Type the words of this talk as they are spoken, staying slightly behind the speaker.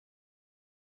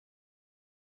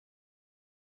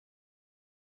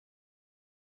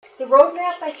The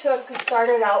roadmap I took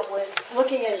started out with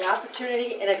looking at an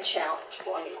opportunity and a challenge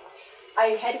for me.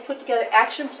 I had to put together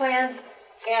action plans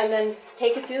and then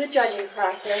take it through the judging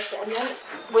process. And then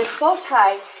with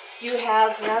Bowtie, you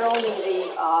have not only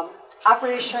the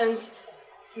operations,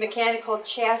 mechanical,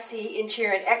 chassis,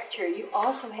 interior, and exterior, you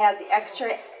also have the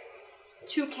extra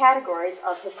two categories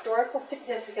of historical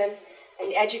significance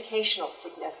and educational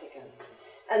significance.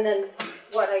 And then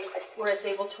what I was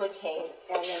able to attain,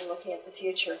 and then looking at the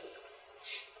future.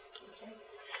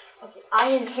 Okay. I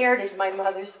inherited my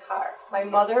mother's car. My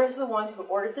mother is the one who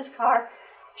ordered this car.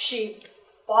 She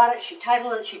bought it, she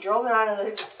titled it, she drove it out of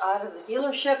the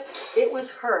dealership. It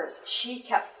was hers. She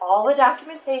kept all the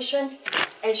documentation,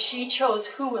 and she chose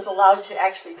who was allowed to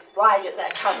actually ride in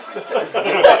that car.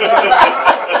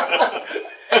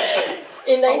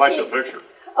 I like the picture.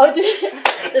 Oh,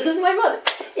 this is my mother.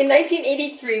 In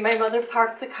 1983, my mother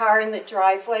parked the car in the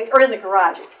driveway, or in the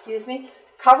garage, excuse me,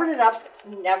 covered it up,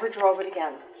 never drove it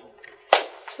again.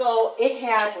 So it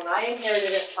had, when I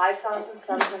inherited it,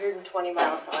 5,720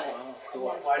 miles on it.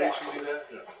 Why did she do that?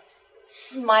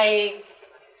 My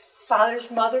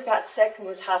father's mother got sick and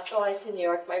was hospitalized in New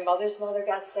York. My mother's mother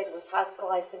got sick and was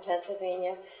hospitalized in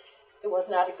Pennsylvania. It was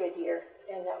not a good year,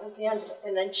 and that was the end of it.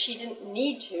 And then she didn't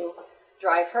need to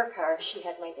drive her car. She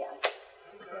had my dad's.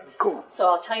 Cool. So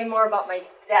I'll tell you more about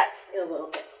that in a little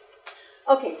bit.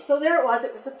 Okay, so there it was.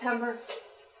 It was September.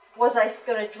 Was I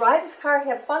going to drive this car and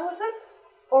have fun with it?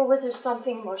 Or was there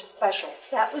something more special?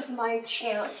 That was my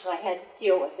challenge that I had to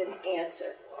deal with and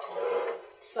answer.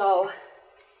 So,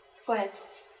 go ahead.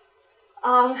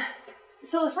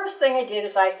 So the first thing I did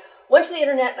is I went to the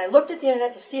internet and I looked at the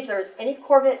internet to see if there was any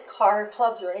Corvette car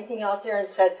clubs or anything out there, and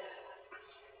said,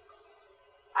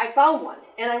 I found one,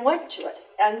 and I went to it.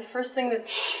 And the first thing that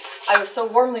I was so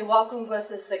warmly welcomed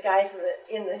with is the guys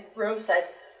in the room said,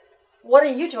 "What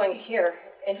are you doing here?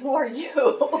 And who are you?"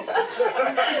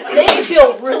 Made me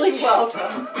feel really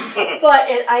welcome. But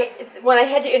when I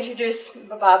had to introduce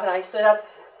Bob and I stood up,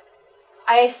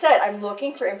 I said, "I'm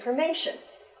looking for information."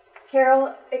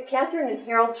 Catherine and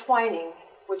Harold Twining,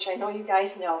 which I know you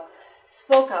guys know,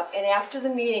 spoke up, and after the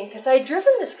meeting, because I had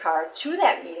driven this car to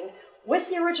that meeting with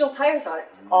the original tires on it.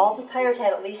 All the tires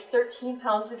had at least 13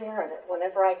 pounds of air in it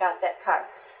whenever I got that car.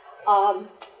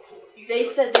 They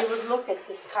said they would look at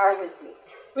this car with me.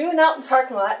 We went out in the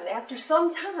parking lot, and after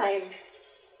some time,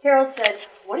 Harold said,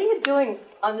 "What are you doing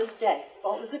on this day?"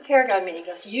 Well, it was a Paragon meeting. He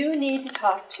goes, "You need to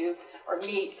talk to or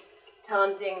meet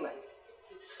Tom Dingman."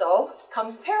 So,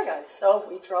 come to Paragon. So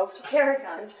we drove to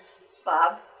Paragon,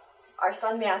 Bob, our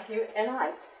son Matthew, and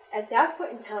I. At that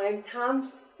point in time, Tom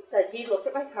said he looked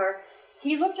at my car.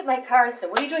 He looked at my car and said,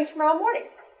 "What are you doing tomorrow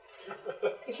morning?"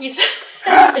 He said,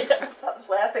 I was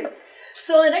laughing.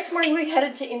 So the next morning we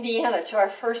headed to Indiana to our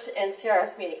first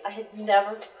NCRS meeting. I had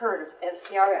never heard of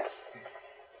NCRS.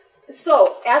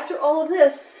 So after all of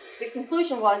this, the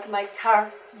conclusion was my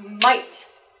car might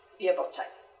be a Bowtie.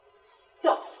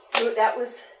 So that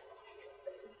was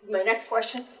my next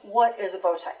question. What is a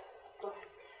Bowtie?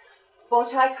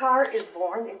 Bowtie car is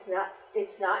born. It's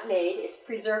not made. It's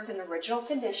preserved in original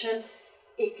condition.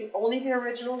 It can only be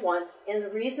original once. And the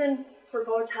reason for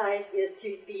Bowties is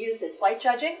to be used in flight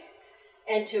judging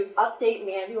and to update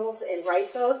manuals and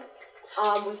write those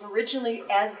with originally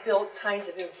as-built kinds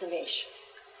of information.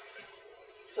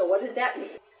 So what did that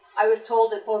mean? I was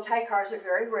told that Bowtie cars are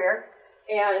very rare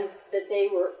and that they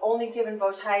were only given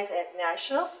Bowties at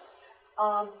nationals.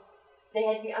 They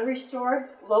had to be unrestored,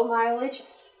 low mileage.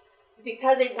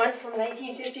 Because it went from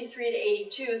 1953 to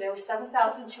 82, there were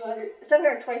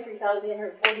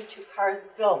 723,842 cars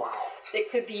built that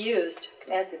could be used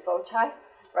as a Bowtie,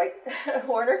 right,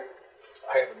 Warner?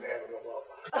 I haven't added them up.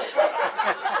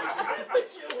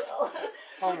 But you will.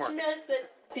 Which meant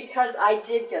that because I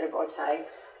did get a Bowtie,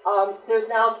 there's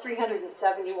now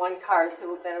 371 cars who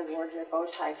have been awarded a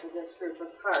Bowtie for this group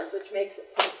of cars, which makes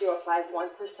it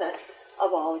 0.051%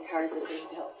 of all the cars that have been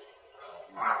built.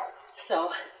 Wow.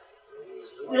 So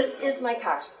this is my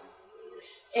car.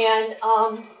 And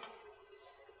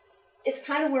it's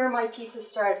kind of where my pieces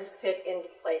started to fit into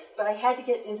place, but I had to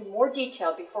get into more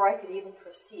detail before I could even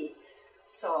proceed.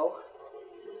 So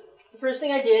the first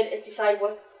thing I did is decide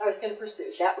what I was going to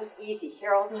pursue. That was easy.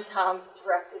 Harold and Tom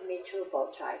directed me to a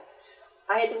Bowtie.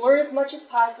 I had to learn as much as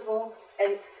possible,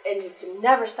 and you can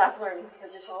never stop learning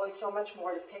because there's always so much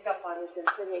more to pick up on this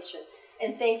information.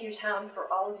 And thank you, Tom, for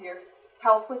all of your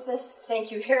help with this.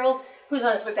 Thank you, Harold, who's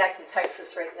on his way back from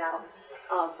Texas right now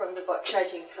from the book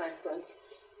judging conference.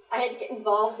 I had to get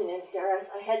involved in NCRS.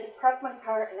 I had to prep my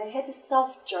car, and I had to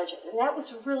self-judge it, and that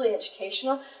was really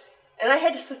educational. And I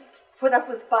had to put up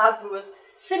with Bob, who was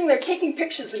sitting there taking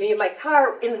pictures of me in my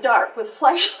car in the dark with a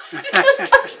flashlight.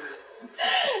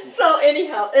 So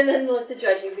anyhow, and then let the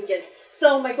judging begin.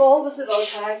 So my goal was the bow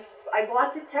tie. I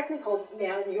bought the technical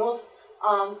manuals.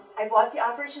 I bought the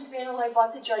operations manual. I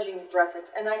bought the judging reference,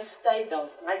 and I studied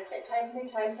those. And I can't tell you how many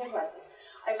times I read them.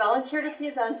 I volunteered at the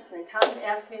events, and Tom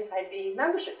asked me if I'd be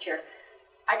membership chair.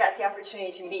 I got the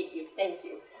opportunity to meet you. Thank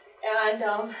you.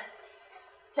 And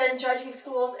 10 judging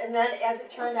schools, and then as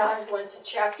it turned out, I went to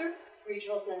chapter,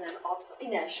 regionals, and then ultimately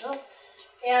nationals.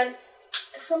 And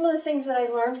some of the things that I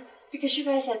learned, because you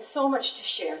guys had so much to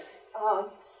share,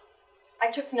 I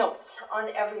took notes on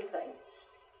everything.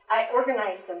 I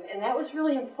organized them, and that was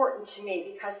really important to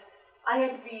me because I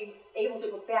had to be able to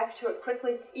go back to it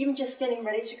quickly. Even just getting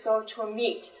ready to go to a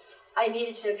meet, I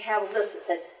needed to have a list that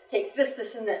said, take this,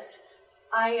 this, and this.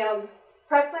 I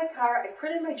prepped my car. I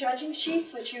printed my judging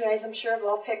sheets, which you guys I'm sure have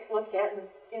all looked at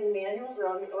in the manuals or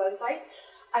on the website.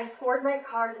 I scored my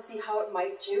car to see how it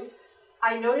might do.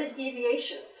 I noted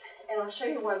deviations, and I'll show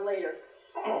you one later.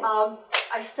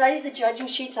 I studied the judging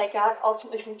sheets I got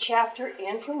ultimately from chapter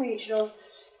and from regionals,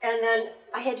 and then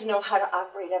I had to know how to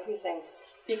operate everything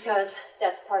because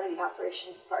that's part of the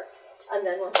operations part, and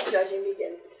then let the judging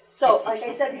begin. So, like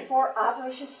I said before,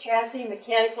 operations, chassis,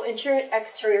 mechanical, interior, and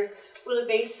exterior were the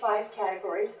base 5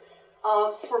 categories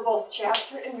for both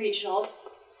chapter and regionals.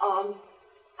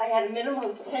 I had a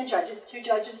minimum of 10 judges, 2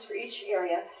 judges for each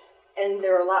area, and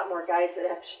there were a lot more guys that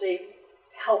actually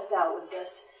helped out with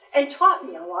this and taught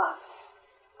me a lot.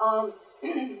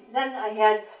 Then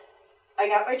I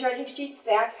got my judging sheets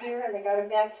back here, and I got them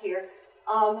back here,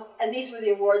 and these were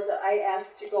the awards that I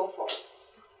asked to go for.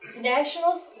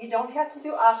 Nationals, you don't have to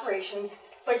do operations,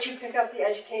 but you pick up the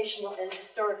educational and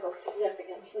historical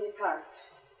significance for the car.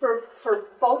 For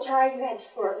bow tie, you had to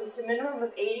score at least a minimum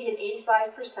of 80 and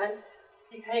 85%,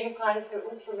 depending upon if it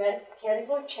was for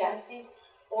mechanical or chassis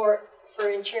or for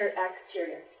interior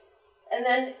exterior. And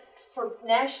then for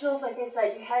nationals, like I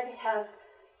said, you had to have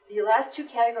the last 2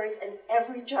 categories, and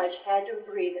every judge had to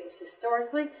agree that it was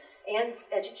historically and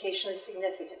educationally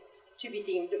significant to be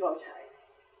deemed a bow tie.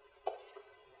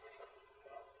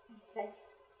 Okay.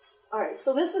 All right,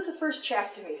 so this was the first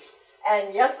chapter meet.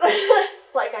 And yes,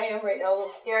 like I am right now, a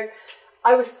little scared.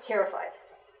 I was terrified.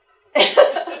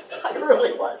 I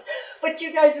really was. But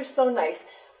you guys are so nice.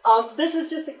 This is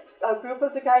just a group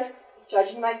of the guys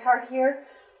judging my car here.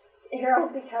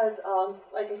 Harold, because,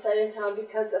 like I said in town,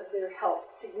 because of their help,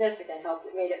 significant help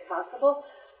that made it possible.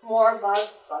 More Bob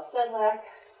Sedlak,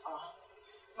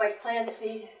 Mike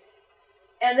Clancy.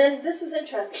 And then this was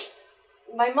interesting.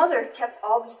 My mother kept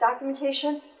all this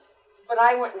documentation, but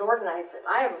I went and organized it.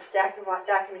 I have a stack of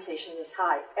documentation this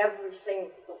high, every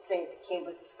single thing that came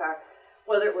with this car,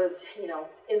 whether it was, you know,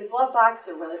 in the glove box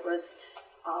or whether it was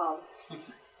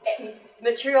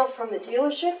material from the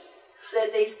dealerships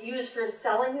that they use for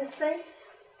selling this thing.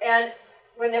 And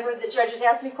whenever the judges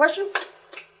asked me a question,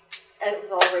 and it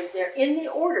was all right there in the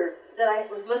order that I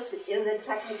was listed in the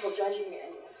technical judging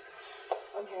manuals.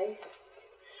 Okay.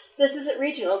 This is at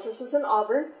regionals. This was in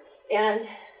Auburn, and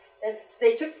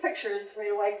they took pictures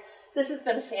right away. This has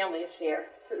been a family affair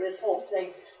for this whole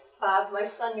thing. Bob, my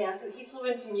son Matthew, he flew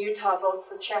in from Utah both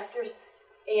for chapters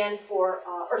and for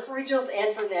regionals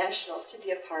and for nationals to be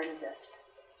a part of this.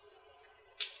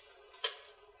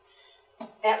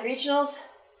 At regionals,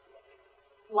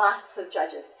 lots of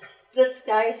judges. This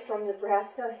guy is from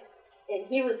Nebraska, and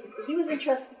he was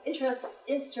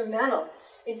instrumental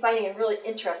in finding a really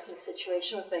interesting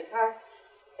situation with my car.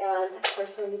 And of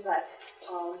course, when we got,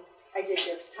 I did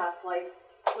get top flight,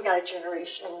 we got a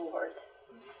generational award.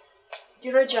 Do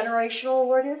you know what a generational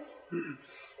award is?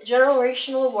 A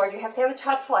generational award, you have to have a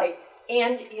top flight,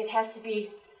 and it has to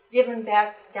be given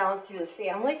back down through the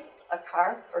family, a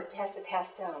car, or it has to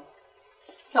pass down.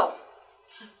 So,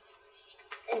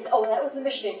 and oh, that was the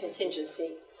Michigan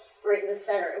contingency, right in the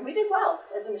center. And we did well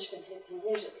as a Michigan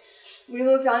contingent. We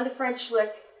moved on to French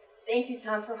Lick. Thank you,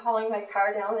 Tom, for hauling my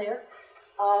car down there,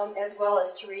 as well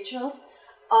as to regionals.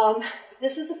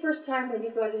 This is the first time when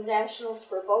you go to nationals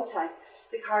for a bow tie,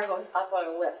 the car goes up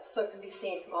on a lift, so it can be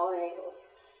seen from all angles.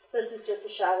 This is just a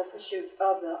shot of the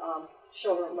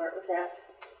showroom where it was at.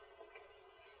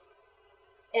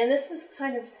 And this was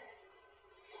kind of,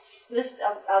 this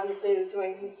obviously was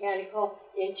doing mechanical,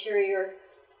 interior.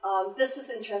 This was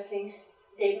interesting.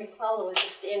 Dave McClellan was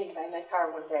just standing by my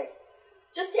car one day.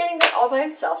 Just standing there all by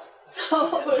himself.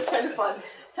 So it was kind of fun.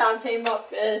 Tom came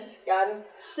up and got him.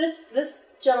 This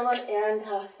gentleman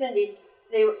and Cindy,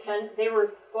 they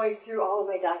were going through all of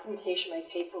my documentation, my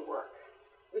paperwork,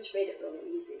 which made it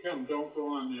really easy. Kim, don't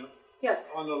go on yet. Yes.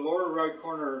 On the lower right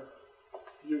corner,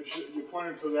 you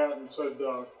pointed to that and said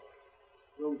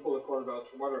room full of Corvettes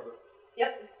or whatever.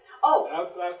 Yep. Oh.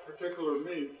 At that particular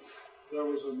meet, there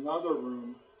was another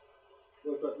room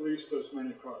with at least as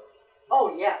many cars.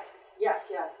 Oh, yes.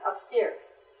 Yes,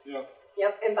 upstairs. Yep.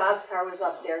 Yep, and Bob's car was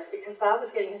up there because Bob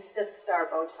was getting his 5th star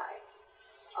bow tie.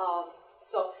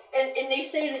 And they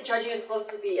say that judging is supposed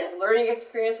to be a learning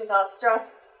experience without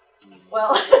stress.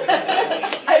 Well,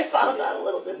 I found that a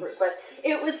little different, but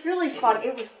it was really fun.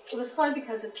 It was fun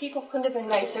because the people couldn't have been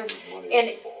nicer.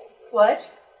 And what?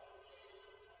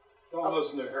 Don't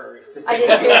listen to Harry. I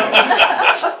didn't hear him.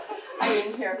 I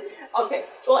didn't hear him. Okay.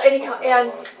 Well, anyhow,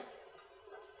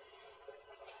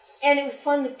 and it was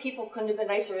fun that people couldn't have been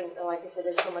nicer. And like I said,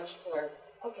 there's so much to learn.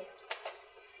 Okay.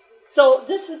 So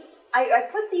this is, I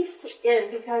put these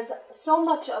in because so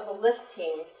much of the lift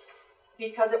team,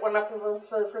 because it went up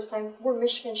for the first time, were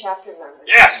Michigan chapter members.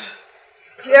 Yes!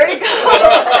 There you go.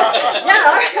 Yeah,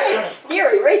 all right.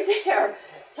 Gary, right there.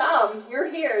 Tom,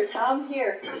 you're here. Tom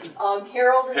here.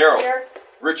 Harold is here.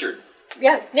 Richard.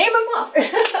 Yeah, name them off.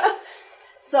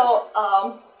 So,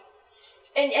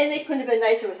 and they couldn't have been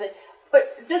nicer with it.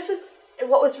 But this was,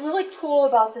 what was really cool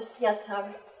about this, yes,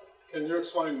 Tom? Can you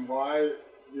explain why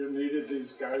you needed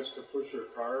these guys to push your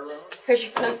car around? Because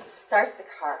you couldn't start the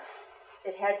car.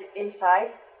 It had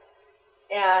inside.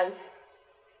 And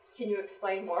can you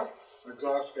explain more?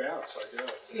 Exhaust gas, I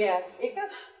guess. Yeah, it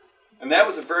got. And that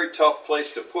was a very tough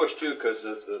place to push too, because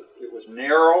it was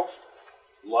narrow,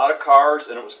 a lot of cars,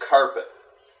 and it was carpet.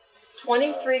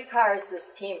 23 cars this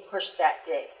team pushed that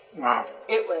day. Wow.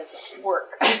 It was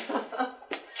work.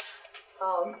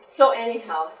 So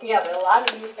anyhow, yeah, but a lot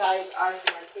of these guys are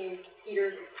from our team.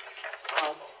 Peter,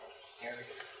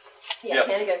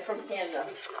 Hannigan from Canada.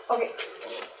 Okay,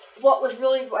 what was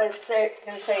really, what I was going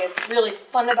to say is really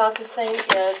fun about this thing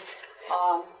is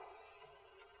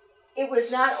it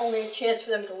was not only a chance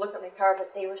for them to look at my car,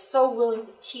 but they were so willing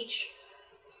to teach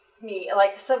me.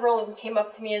 Like several of them came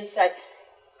up to me and said,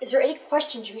 "Is there any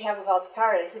questions you have about the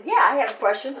car?" And I said, "Yeah, I have a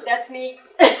question. That's me."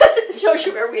 It shows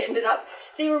you where we ended up.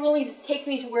 They were willing to take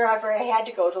me to wherever I had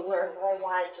to go to learn what I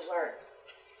wanted to learn.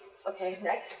 Okay,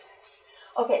 next.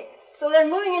 Okay, so then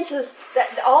moving into this,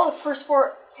 all the first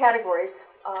 4 categories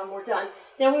were done.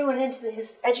 Then we went into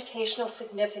his educational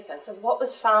significance of what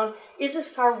was found. Is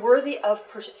this car worthy of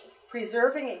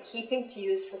preserving and keeping to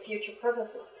use for future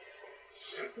purposes?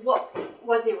 What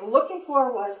they were looking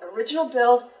for was original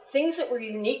build, things that were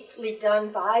uniquely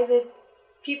done by the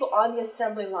people on the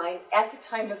assembly line at the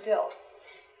time of build.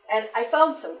 And they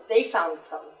found some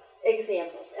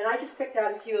examples, and I just picked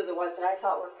out a few of the ones that I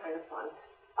thought were kind of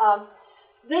fun.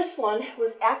 This one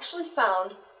was actually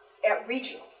found at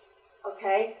regionals,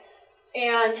 okay?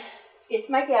 And it's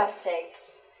my gas tank.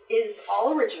 It's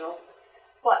all original,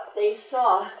 but they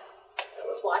saw, it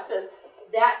was like this,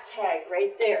 that tag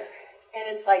right there.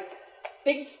 And it's like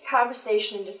big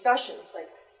conversation and discussion. It's like,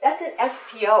 that's an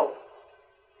SPO,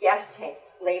 gas tank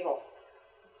label.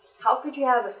 How could you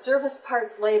have a service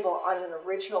parts label on an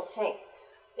original tank?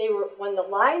 When the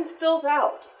lines built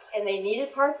out and they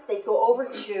needed parts, they'd go over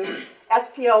to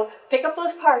SPO, pick up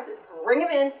those parts, bring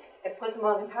them in, and put them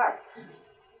on the car.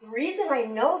 The reason I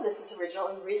know this is original,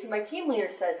 and the reason my team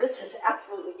leader said this is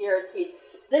absolutely guaranteed,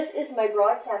 this is my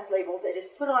broadcast label that is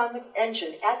put on the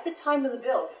engine at the time of the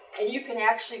build, and you can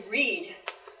actually read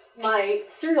my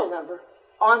serial number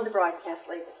on the broadcast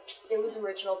label. It was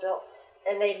original built,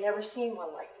 and they'd never seen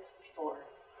one like this before.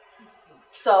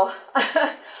 So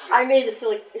I made a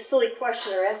silly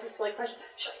question, or asked a silly question,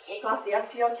 should I take off the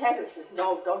SPO tag? And he says,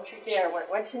 no, don't you dare. When it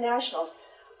went to nationals,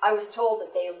 I was told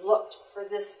that they looked for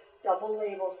this double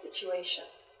label situation.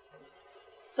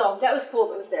 So that was cool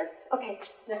that it was there. Okay,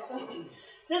 next one.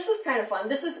 This was kind of fun.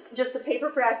 This is just a paper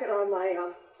bracket on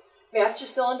my master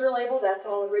cylinder label. That's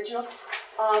all original.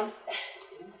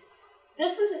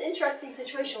 This was an interesting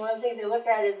situation. One of the things they look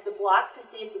at is the block to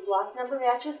see if the block number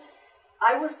matches.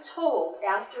 I was told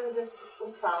after this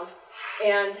was found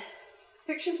and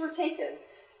pictures were taken,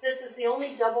 this is the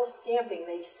only double stamping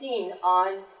they've seen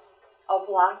on a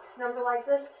block number like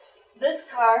this. This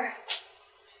car,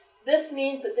 this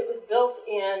means that it was built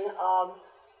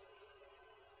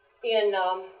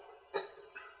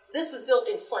this was built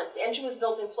in Flint. The engine was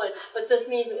built in Flint, but this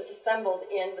means it was assembled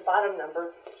in the bottom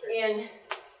number in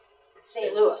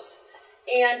St. Louis.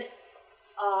 And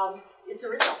it's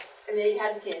original. I mean, they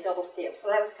hadn't seen a double stamp, so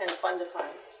that was kind of fun to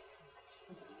find.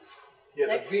 Yeah,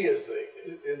 Next. the V is the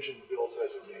engine build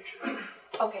designation.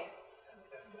 Okay.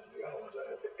 And the other ones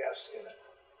have the S in it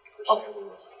for St.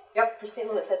 Louis. Yep, for St.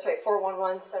 Louis, that's right,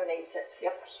 411786,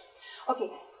 yep.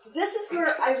 Okay, this is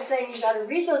where I was saying you got to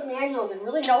read those manuals and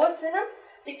really know what's in them,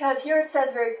 because here it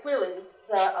says very clearly,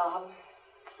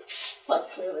 well,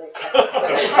 clearly.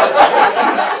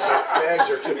 Bags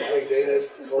are typically dated.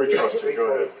 We trust you. Go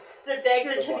ahead. The bags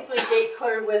are typically date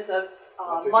coded with a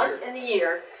month and the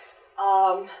year.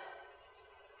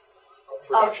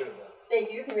 Production. Thank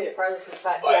you. You can read it farther from the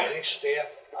back. By an ink stamp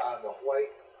on the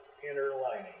white inner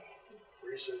lining.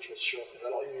 Research has shown. Is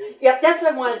that all you need? Yep, that's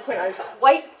what I wanted to point out. It's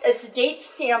white. It's a date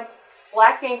stamp,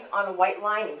 black ink on a white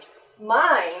lining.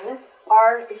 Mine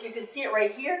are, if you can see it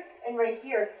right here and right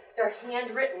here, they're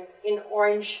handwritten in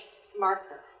orange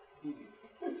marker.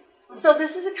 So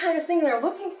this is the kind of thing they're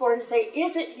looking for to say,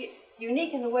 is it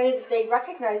unique in the way that they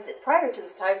recognized it prior to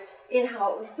this time in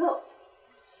how it was built?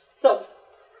 So,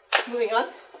 moving on.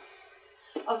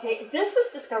 Okay, this was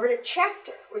discovered at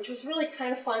Chapter, which was really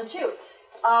kind of fun too.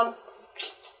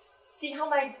 See how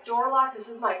my door lock, this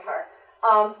is my car,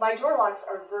 my door locks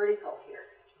are vertical here.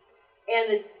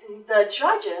 And the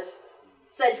judges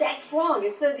said, that's wrong,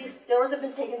 it's been, these doors have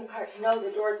been taken apart. No,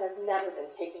 the doors have never been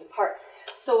taken apart.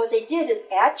 So what they did is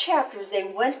at Chapters, they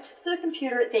went to the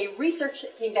computer, they researched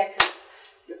it, came back and said,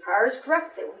 your car is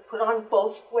correct, they were put on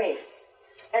both ways.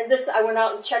 And this, I went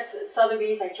out and checked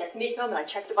Sotheby's, I checked Mecum, and I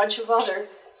checked a bunch of other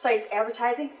sites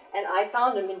advertising, and I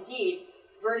found them indeed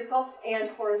vertical and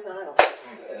horizontal.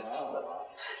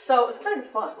 So it was kind of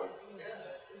fun.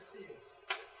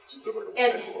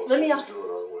 And let me ask,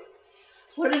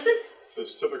 what is it?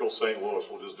 It's typical St. Louis,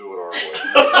 we'll just do it our way.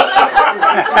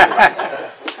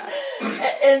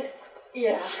 and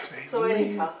yeah, so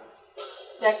anyhow,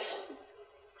 next.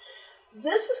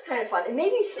 This was kind of fun. And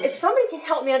maybe if somebody can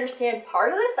help me understand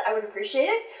part of this, I would appreciate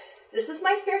it. This is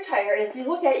my spare tire, and if you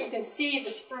look at it, you can see the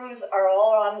screws are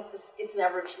all on. It's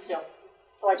never, until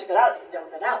I took it out, they've never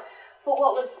been out. But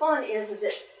what was fun is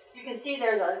that you can see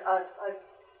there's a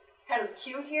kind of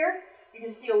Q here. You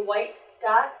can see a white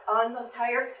dot on the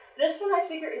tire. This one I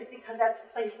figure is because that's the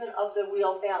placement of the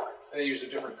wheel balance. And they use a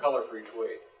different color for each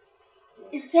weight.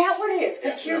 Is that what it is?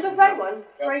 Because here's a red one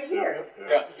right here.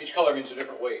 Yeah, each color means a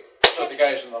different weight. So the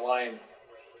guys in the line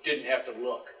didn't have to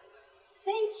look.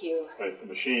 Thank you. Right, the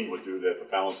machine would do that, the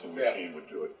balancing machine would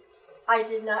do it. I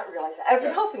did not realize that. I've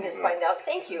been hoping to find out.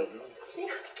 Thank you. See?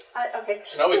 Okay.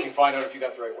 So now we can find out if you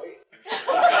got the right weight.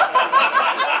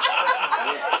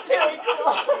 Very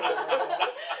cool.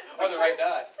 Or the right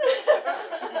dot.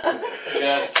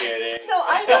 Just kidding. No,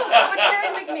 I know. But Terry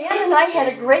McMahon and I had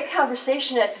a great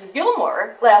conversation at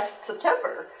Gilmore last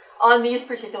September on these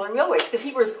particular wheelways because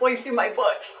he was going through my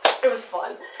books. It was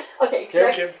fun. Okay,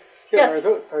 next. Kim, Yes.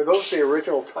 are those the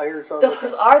original tires on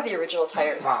Those are the original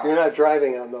tires. Wow. You're not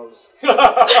driving on those.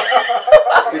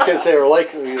 Because they are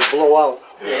likely to blow out.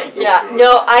 Yeah,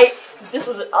 no, I'll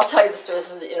tell you the story, this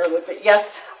is an interlude, but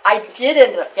yes, I did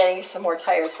end up getting some more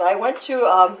tires, but I went to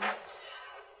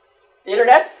the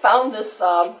internet, found this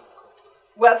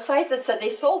website that said they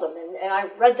sold them, and I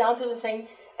read down through the thing,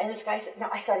 and this guy said, no,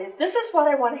 I said, this is what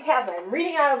I want to have, and I'm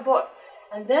reading out a book,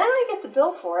 and then I get the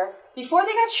bill for it, before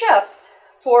they got shipped,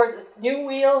 for the new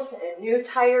wheels and new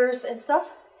tires and stuff,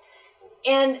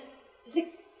 and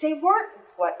they weren't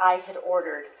what I had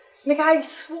ordered. And the guy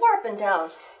swore up and down,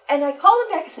 and I called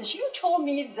him back and said, you told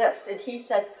me this, and he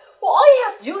said, well, all you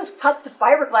have to do is cut the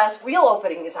fiberglass wheel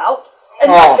openings out,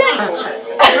 and that's it.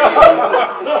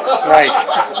 Nice.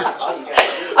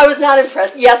 I was not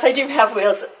impressed. Yes, I do have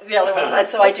wheels, the other ones, and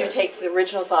so I do take the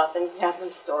originals off and have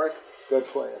them stored. Good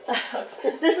plan.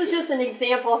 This was just an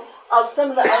example of some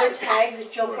of the other tags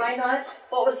that you'll find on it.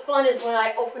 What was fun is when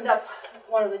I opened up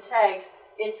one of the tags,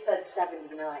 it said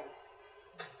 79.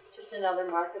 Just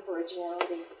another mark of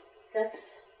originality.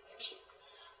 Next.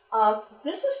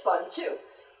 This was fun too,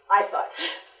 I thought.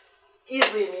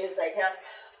 Easily amused, I guess.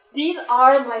 These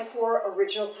are my 4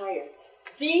 original tires.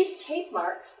 These tape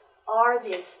marks are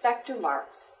the inspector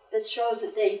marks that shows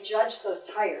that they judged those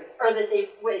tires, or that they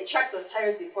checked those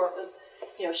tires before it was,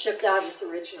 shipped out as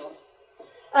original.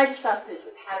 I just thought that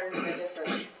the patterns were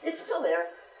different. It's still there.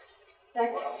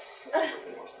 Next.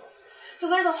 So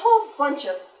there's a whole bunch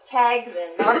of tags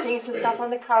and markings and stuff on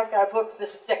the car. I've got a book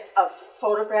this thick of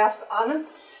photographs on them.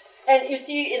 And you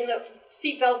see in the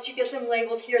seat belts, you get them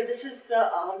labeled here. This is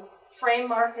the frame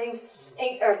markings,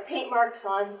 or paint marks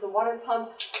on the water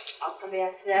pump. I'll come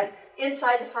back to that.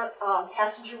 Inside the front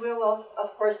passenger wheel, well,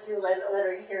 of course, your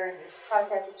lettering here and there's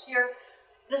crosshatching here.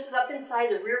 This is up inside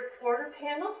the rear quarter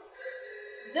panel.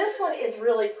 This one is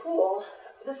really cool.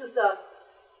 This is the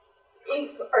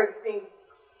ink or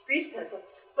grease pencil.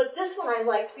 But this one I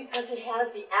liked because it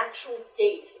has the actual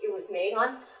date it was made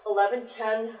on,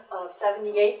 11/10 of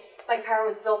 78. My car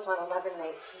was built on 11/19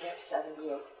 of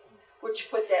 78, which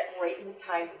put that right in the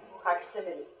time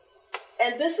proximity.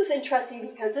 and this was interesting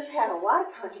because this had a lot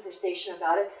of conversation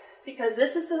about it, because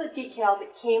this is the decal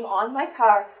that came on my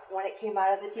car when it came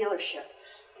out of the dealership.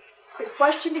 The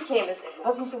question became, it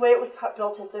wasn't the way it was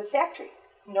built into the factory.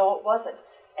 No, it wasn't.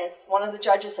 And one of the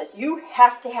judges said, you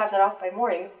have to have that off by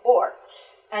morning, or,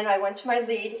 and I went to my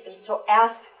lead, and so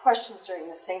ask questions during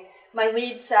this thing. My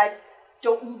lead said,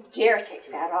 don't you dare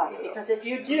take that off, because if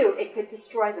you do, it could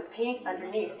destroy the paint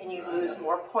underneath and you lose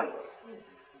more points.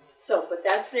 So, but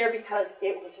that's there because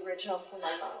it was original from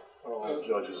my mom. All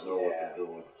judges know what they're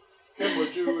doing. Kim,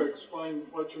 would you explain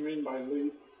what you mean by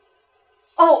lead?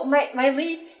 Oh, my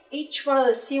lead, each one of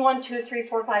the C1, 2, 3,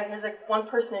 4, 5 has like one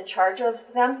person in charge of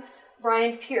them.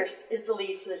 Brian Pierce is the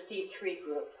lead for the C3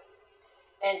 group.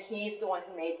 And he's the one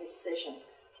who made the decision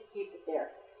to keep it there.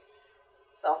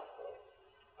 So.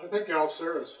 I think Al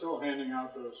Sarah is still handing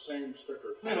out those same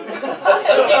stickers. Yeah,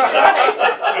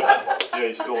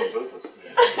 he's still in business.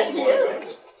 Yeah,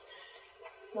 Yes.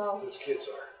 So. Those kids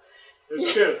are.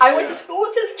 His kids. I went to school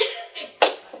with his kids.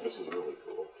 This is really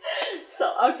cool.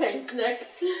 So, okay,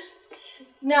 next.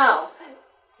 Now,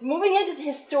 moving into the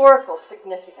historical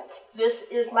significance. This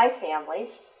is my family.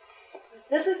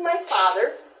 This is my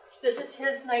father. This is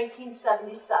his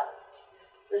 1977.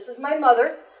 This is my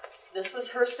mother. This was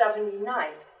her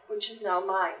 79, which is now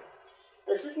mine.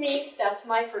 This is me. That's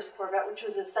my first Corvette, which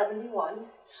was a 71.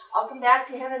 I'll come back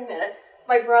to him in a minute.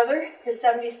 My brother, his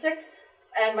 76,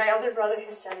 and my other brother,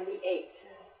 his 78.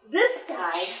 This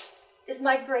guy is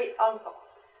my great uncle.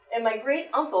 And my great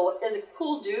uncle is a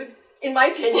cool dude, in my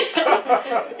opinion.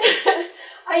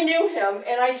 I knew him,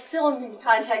 and I still am in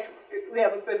contact. We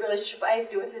have a good relationship I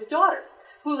do with his daughter,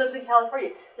 who lives in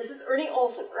California. This is Ernie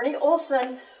Olson. Ernie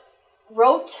Olson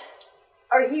wrote,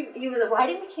 or he was a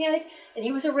riding mechanic, and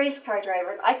he was a race car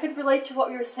driver. And I could relate to what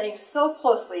we were saying so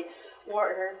closely,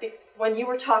 Warner, when you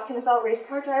were talking about race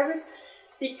car drivers,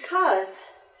 because,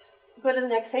 go to the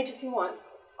next page if you want.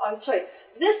 I'll show you.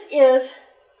 This is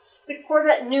the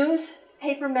Corvette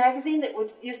newspaper magazine that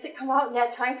used to come out in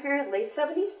that time period, late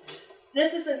 70s.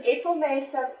 This is an April-May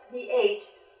 78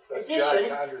 edition. That's John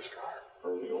Connor's car.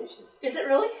 Early Olsen. Is it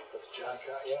really? That's John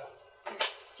Connor, yeah.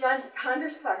 John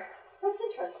Connor's car. That's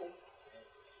interesting.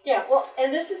 Yeah, well,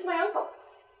 and this is my uncle.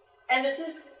 And this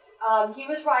is, he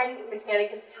was riding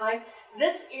mechanic at the time.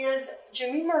 This is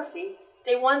Jimmy Murphy.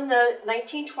 They won the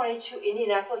 1922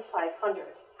 Indianapolis 500.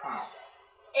 Wow.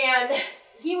 And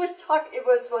he was talking,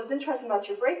 what's interesting about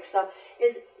your brake stuff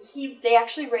is they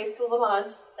actually raced the Le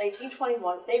Mans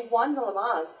 1921. They won the Le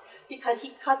Mans because he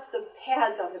cut the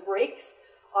pads on the brakes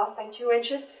off by 2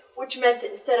 inches, which meant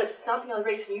that instead of stomping on the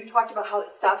brakes, and you talked about how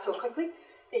it stopped so quickly,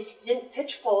 they didn't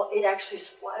pitch pull, it actually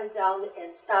squatted down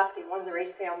and stopped. They won the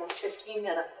race by almost 15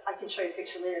 minutes. I can show you a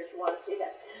picture later if you want to see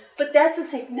that. But that's a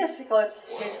significant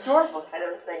historical kind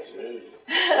of thing.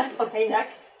 Okay,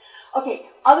 next. Okay,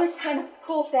 other kind of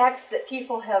cool facts that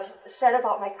people have said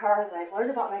about my car, that I've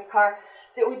learned about my car,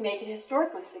 that would make it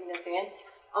historically significant,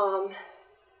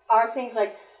 are things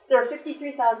like there are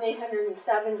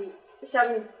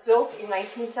 53,877 built in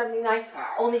 1979.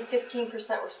 Only 15%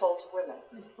 were sold to women.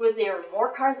 There were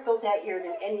more cars built that year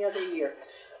than any other year.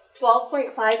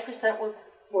 12.5%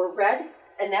 were red,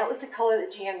 and that was the color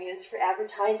that GM used for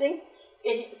advertising.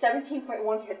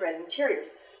 17.1 had red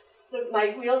interiors.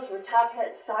 My wheels were top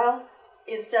hat style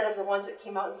instead of the ones that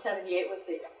came out in 78 with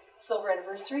the silver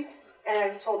anniversary, and I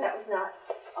was told that was not,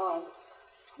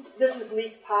 this was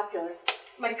least popular.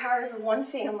 My car is a one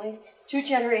family,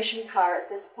 2-generation car at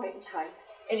this point in time,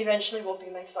 and eventually will be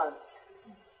my son's.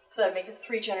 So I make it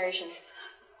 3 generations.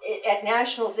 At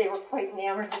Nationals, they were quite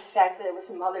enamored with the fact that it was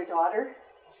a mother-daughter,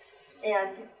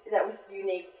 and that was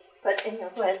unique. But anyhow,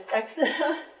 go ahead, next.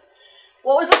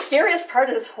 What was the scariest part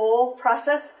of this whole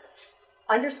process?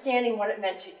 Understanding what it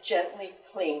meant to gently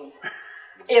clean.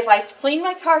 If I cleaned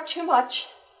my car too much,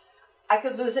 I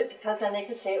could lose it because then they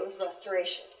could say it was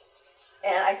restoration.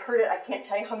 And I heard it, I can't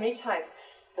tell you how many times,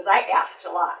 because I asked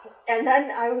a lot. And then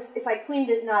if I cleaned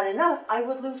it not enough, I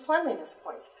would lose cleanliness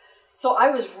points. So I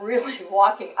was really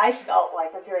walking, I felt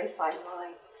like a very fine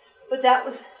line. But that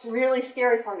was really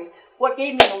scary for me. What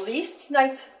gave me the least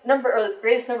night's number, or the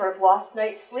greatest number of lost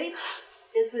nights sleep,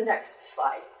 is the next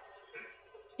slide.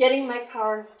 Getting my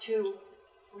car to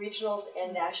regionals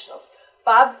and nationals.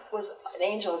 Bob was an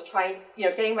angel of trying,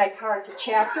 getting my car to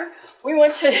chapter. We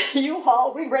went to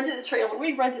U-Haul, we rented a trailer,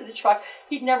 we rented a truck.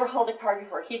 He'd never hauled a car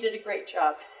before. He did a great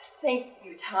job. Thank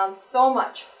you, Tom, so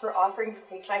much for offering to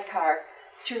take my car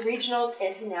to regionals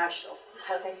and to nationals,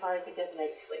 because I finally could get a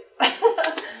night's sleep.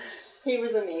 He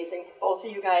was amazing. Both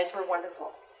of you guys were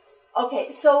wonderful.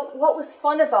 Okay, so what was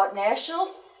fun about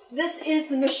nationals? This is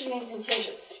the Michigan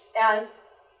contingent. And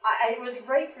it was a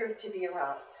great group to be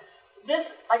around.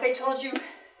 This, like I told you,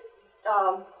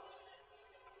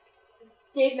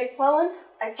 Dave McClellan,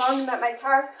 I found him at my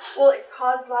car. Well, it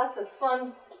caused lots of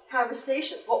fun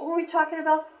conversations. What were we talking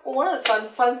about? Well, one of the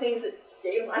fun things that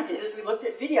Dave and I did is we looked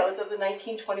at videos of the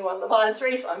 1921 Le Mans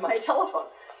race on my telephone,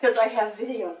 because I have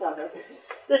videos of it.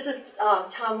 This is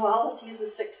Tom Wallace. He's a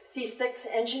C6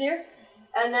 engineer.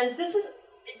 And then this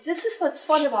is what's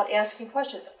fun about asking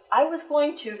questions. I was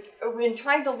going to, when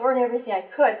trying to learn everything I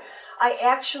could, I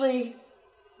actually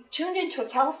tuned into a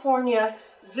California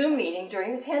Zoom meeting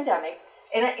during the pandemic,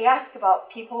 and I asked about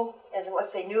people and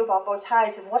what they knew about bow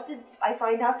ties. And what did I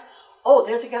find out? Oh,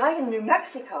 there's a guy in New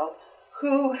Mexico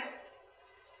who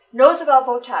knows about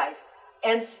bow ties.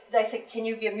 And I said, can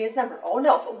you give me his number? Oh,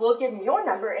 no, but we'll give him your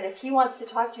number, and if he wants to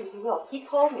talk to you, he will. He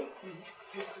called me.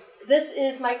 This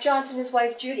is Mike Johnson, his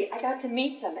wife, Judy. I got to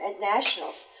meet them at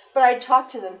Nationals, but I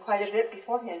talked to them quite a bit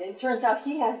beforehand. And it turns out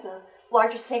he has the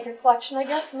largest tanker collection, I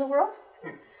guess, in the world.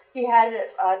 He had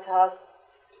it at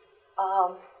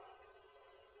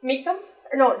Mecum?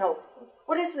 No.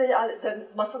 What is the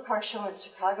muscle car show in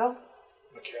Chicago?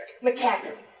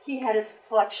 McCacken. He had his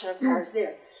collection of cars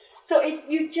there. So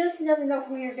you just never know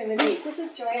who you're going to meet. This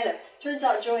is Joanna. Turns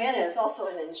out Joanna is also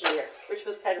an engineer, which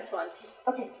was kind of fun.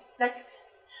 Okay, next.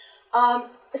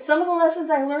 Some of the lessons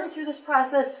I learned through this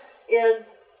process is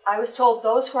I was told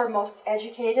those who are most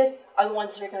educated are the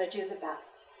ones that are going to do the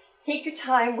best. Take your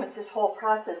time with this whole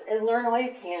process and learn all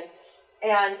you can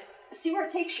and see where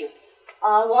it takes you.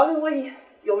 Along the way,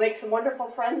 you'll make some wonderful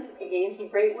friends and gain some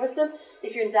great wisdom.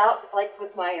 If you're in doubt, like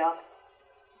with my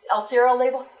Alcero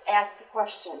label, ask the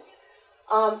questions.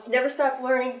 Never stop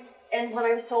learning, and what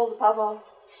I was told above all,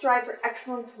 strive for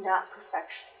excellence, not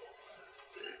perfection.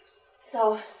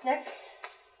 So, next.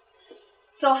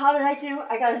 So how did I do?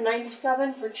 I got a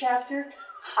 97 for chapter.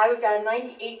 I got a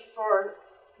 98 for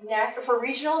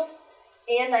regionals,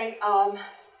 and I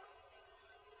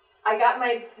got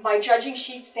my judging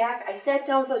sheets back. I sat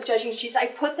down with those judging sheets. I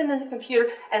put them in the computer,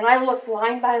 and I looked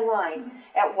line by line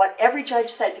at what every judge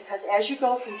said, because as you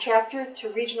go from chapter to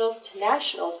regionals to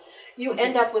nationals, you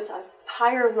end up with a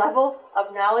higher level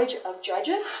of knowledge of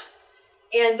judges,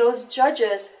 and those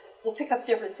judges will pick up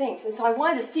different things. And so I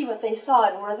wanted to see what they saw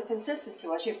and where the consistency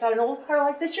was. You've got an old car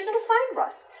like this, you're going to find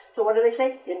rust. So what do they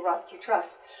say? In rust you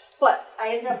trust. But I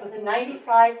ended up with a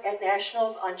 95 at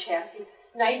nationals on chassis,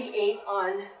 98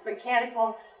 on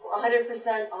mechanical,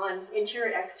 100% on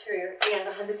interior, exterior, and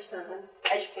 100% on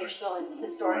educational and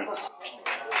historical.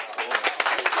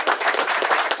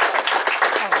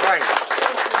 All right.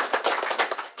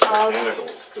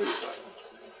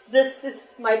 This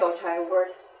is my Bowtie Award.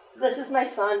 This is my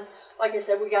son. Like I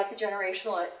said, we got the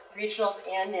generational at regionals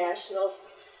and nationals.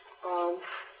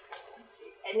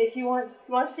 And if you want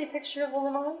to see a picture of the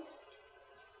Le Mans?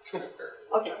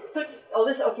 Okay. Oh,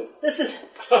 this is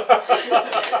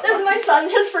my son,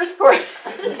 his first Corvette.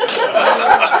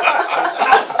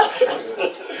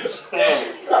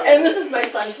 And this is my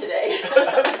son today.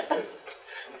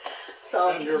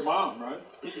 And your mom, right?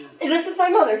 And this is my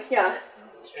mother, yeah.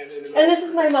 And this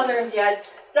is my mother and dad.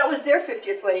 That was their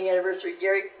 50th wedding anniversary,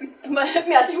 Gary.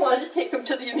 Matthew wanted to take them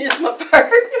to the amusement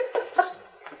park.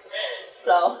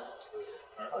 So.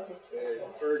 Okay.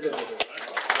 Very good.